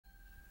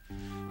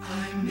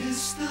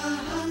miss the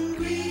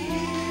hungry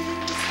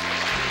years.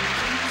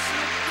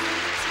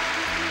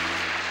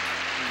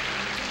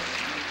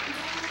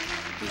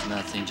 There's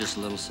nothing, just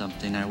a little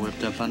something I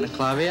whipped up on the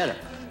clavietta.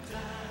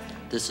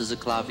 This is a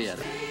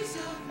clavietta.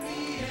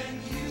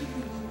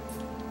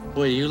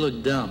 Boy, you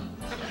look dumb.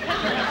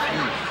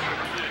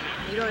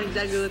 You don't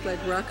exactly look like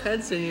Rock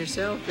Hudson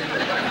yourself.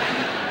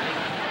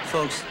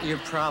 Folks, you're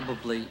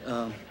probably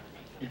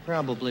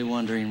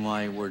wondering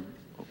why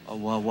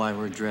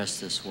we're dressed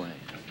this way.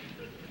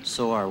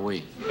 So are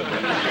we. No.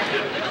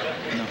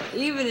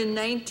 Even in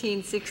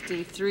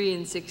 1963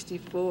 and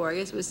 64, I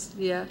guess it was,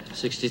 yeah.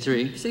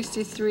 63?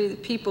 63, the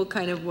people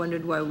kind of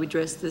wondered why we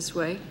dressed this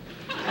way.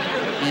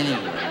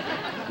 Anyway,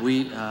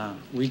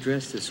 we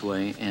dressed this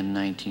way in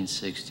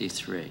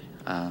 1963.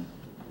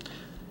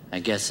 I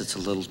guess it's a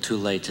little too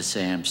late to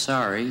say I'm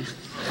sorry.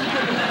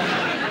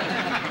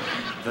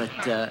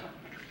 But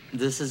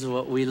this is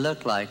what we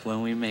looked like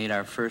when we made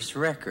our first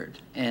record.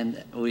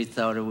 And we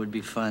thought it would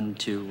be fun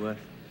to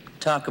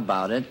talk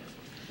about it.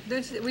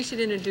 We should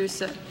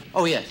introduce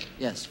Oh,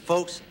 yes.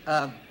 Folks,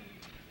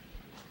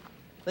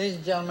 ladies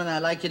and gentlemen,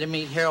 I'd like you to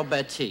meet Harold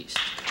Batiste.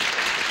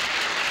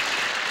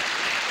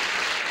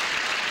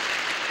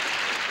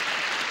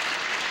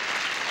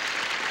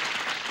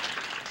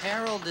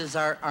 Harold is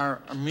our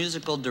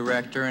musical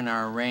director and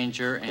our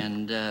arranger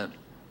and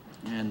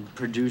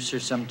producer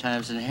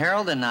sometimes. And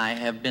Harold and I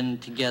have been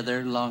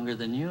together longer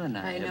than you and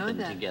I have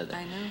been together.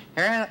 I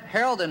know.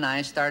 Harold and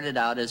I started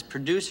out as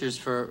producers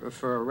for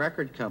a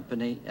record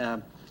company,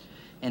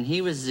 and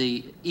he was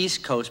the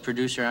East Coast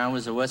producer, I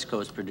was the West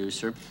Coast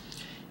producer.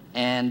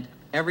 And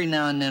every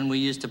now and then we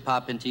used to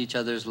pop into each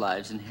other's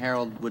lives, and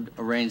Harold would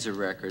arrange the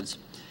records.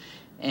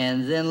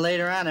 And then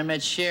later on, I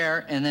met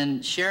Cher, and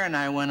then Cher and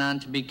I went on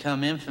to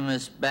become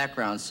infamous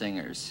background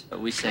singers.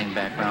 We sang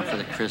background for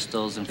the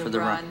Crystals and for the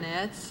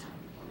Ronettes.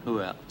 Who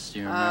else?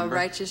 Do you remember?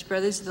 Righteous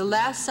Brothers. The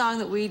last song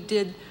that we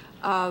did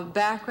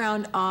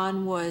background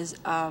on was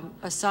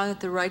a song that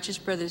the Righteous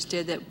Brothers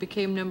did that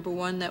became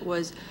 #1. That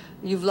was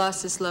 "You've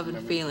Lost This Love and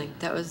Feeling."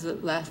 That was the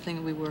last thing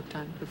that we worked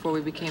on before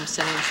we became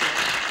Sonny Cher.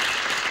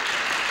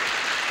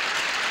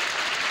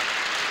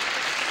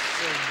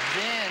 So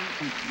then,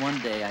 one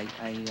day,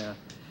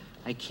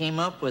 I came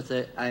up with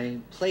it. I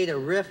played a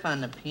riff on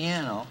the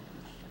piano,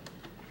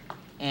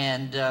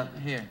 and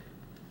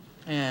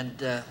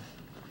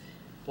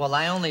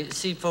well,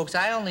 see, folks,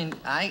 I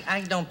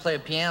don't play a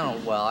piano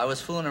well. I was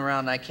fooling around,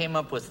 and I came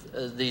up with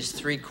these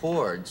 3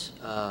 chords.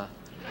 I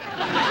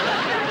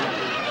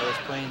was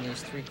playing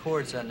these 3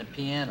 chords on the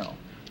piano.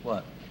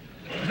 What?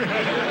 It's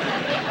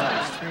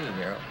 3,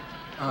 Harold.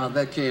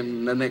 That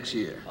came the next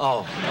year.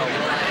 Oh, well,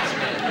 that's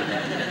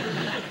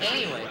good.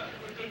 Anyway,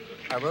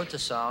 I wrote the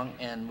song,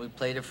 and we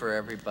played it for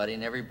everybody,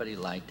 and everybody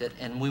liked it,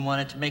 and we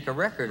wanted to make a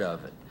record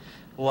of it.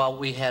 Well,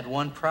 we had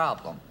one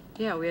problem.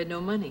 Yeah, we had no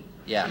money.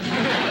 Yeah.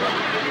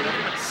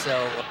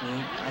 So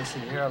I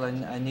said, Harold,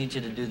 I need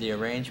you to do the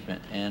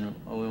arrangement, and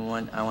I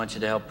want you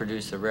to help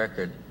produce the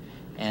record,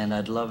 and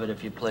I'd love it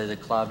if you play the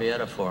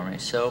clavietta for me.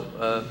 So.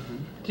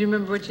 Do you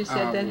remember what you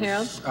said then,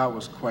 Harold? I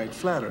was quite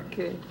flattered.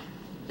 Good.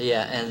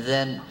 Yeah, and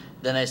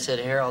then I said,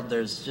 Harold,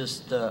 there's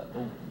just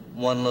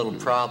one little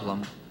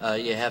problem.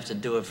 You have to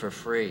do it for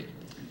free.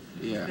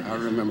 Yeah, I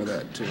remember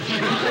that too.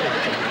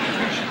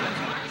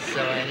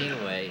 So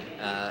anyway,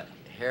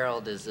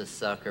 Harold is a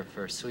sucker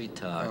for sweet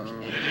talk.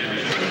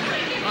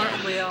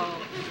 Aren't we all?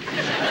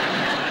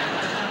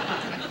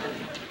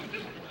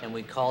 And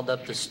we called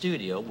up the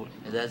studio,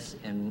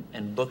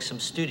 and booked some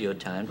studio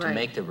time to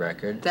make the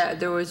record.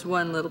 There was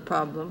one little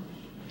problem.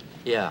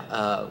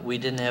 Yeah, we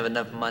didn't have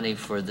enough money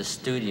for the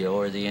studio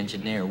or the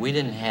engineer. We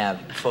didn't have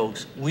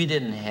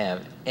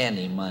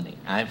any money.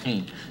 I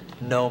mean,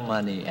 no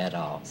money at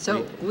all.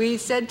 So we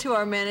said to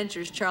our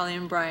managers, Charlie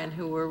and Brian,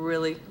 who were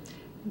really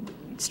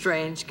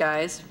strange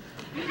guys,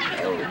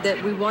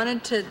 that we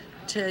wanted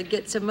to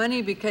get some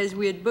money because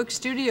we had booked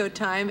studio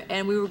time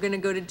and we were going to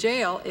go to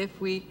jail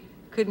if we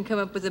couldn't come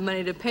up with the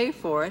money to pay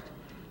for it.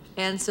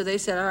 And so they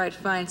said, all right,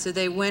 fine. So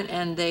they went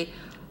and they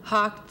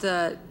hawked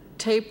the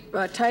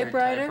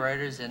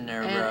typewriters in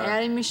their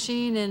adding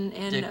machine and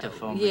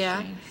dictaphone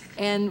machines.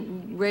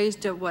 And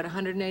raised what,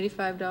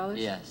 $185?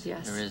 Yes.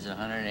 Yes. There is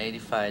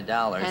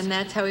 $185. And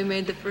that's how we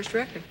made the first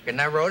record. And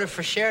I wrote it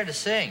for Cher to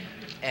sing.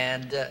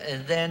 And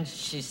then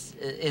she's,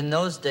 in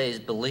those days,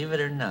 believe it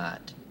or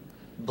not,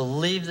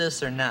 believe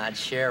this or not,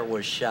 Cher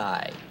was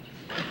shy.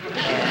 And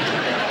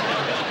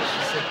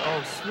she said,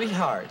 oh,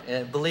 sweetheart.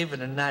 And believe it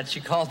or not, she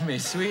called me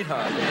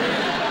sweetheart. She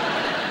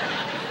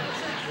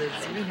said,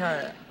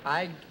 sweetheart,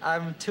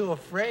 I'm too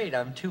afraid,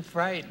 I'm too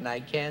frightened, I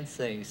can't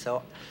sing.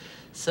 So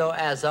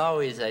as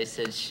always, I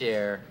said,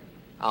 Cher,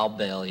 I'll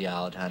bail you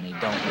out, honey,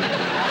 don't worry.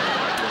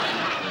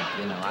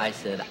 You know, I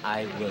said,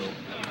 I will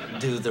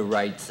do the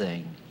right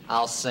thing.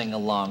 I'll sing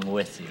along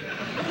with you.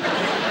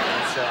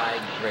 And so I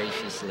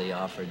graciously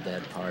offered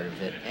that part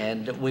of it.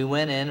 And we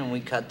went in and we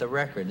cut the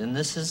record. And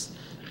this is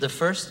the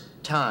first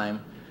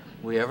time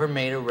we ever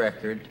made a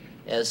record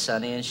as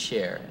Sonny and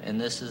Cher.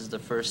 And this is the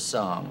first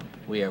song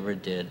we ever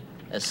did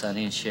as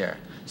Sonny and Cher.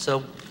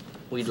 So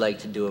we'd like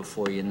to do it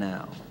for you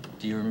now.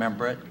 Do you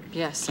remember it?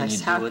 Yes, Can I you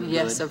do have. it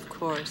Yes, good? of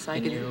course. I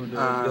Can can. you do it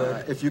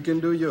good? If you can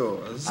do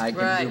yours. I can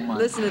do Right. mine.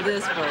 Listen to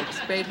this, folks.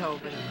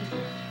 Beethoven.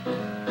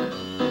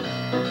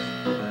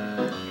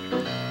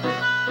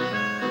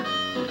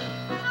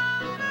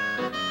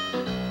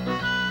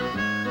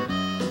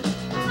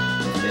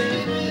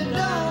 Baby,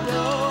 don't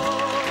go.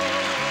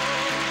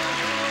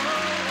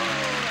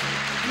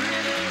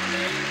 Pretty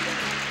baby,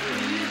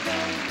 please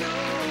don't go.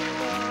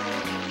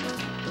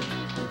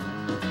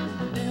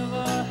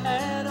 Never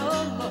had a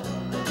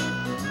mother,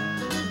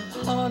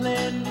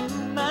 hardly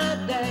knew my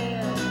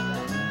dad.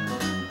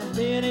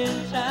 Been in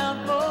town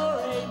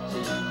for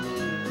 18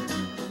 years.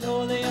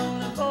 You're the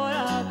only boy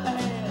I've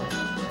had.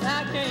 I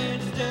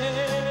can't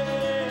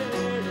stay.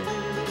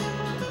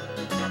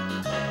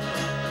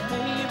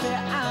 Maybe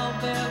I'll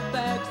be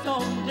back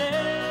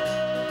someday.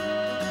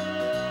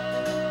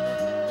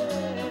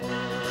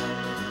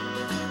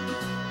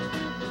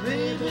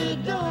 Baby,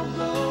 don't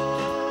go.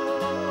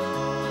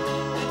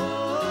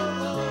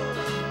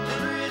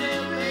 Pretty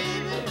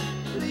baby,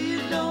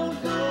 please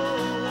don't go.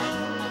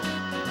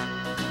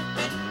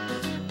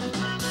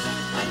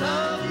 I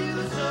love you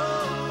so.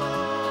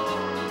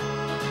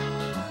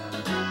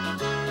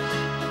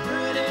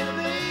 Pretty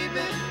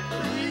baby,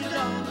 please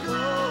don't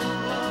go.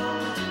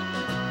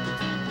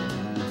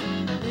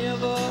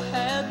 Never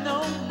had no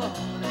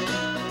money,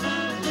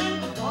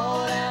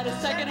 bought at a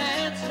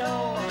secondhand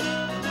store.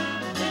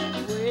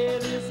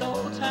 With this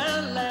old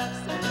time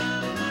lapsing,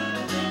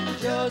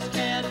 just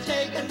can't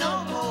take it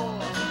no more.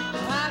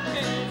 I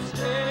can't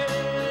stay.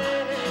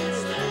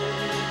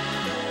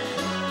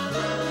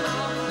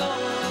 I'm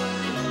gonna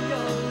be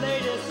your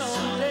lady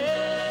someday.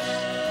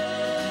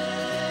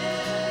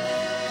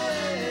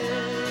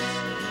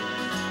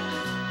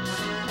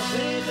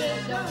 Baby,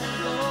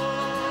 don't go.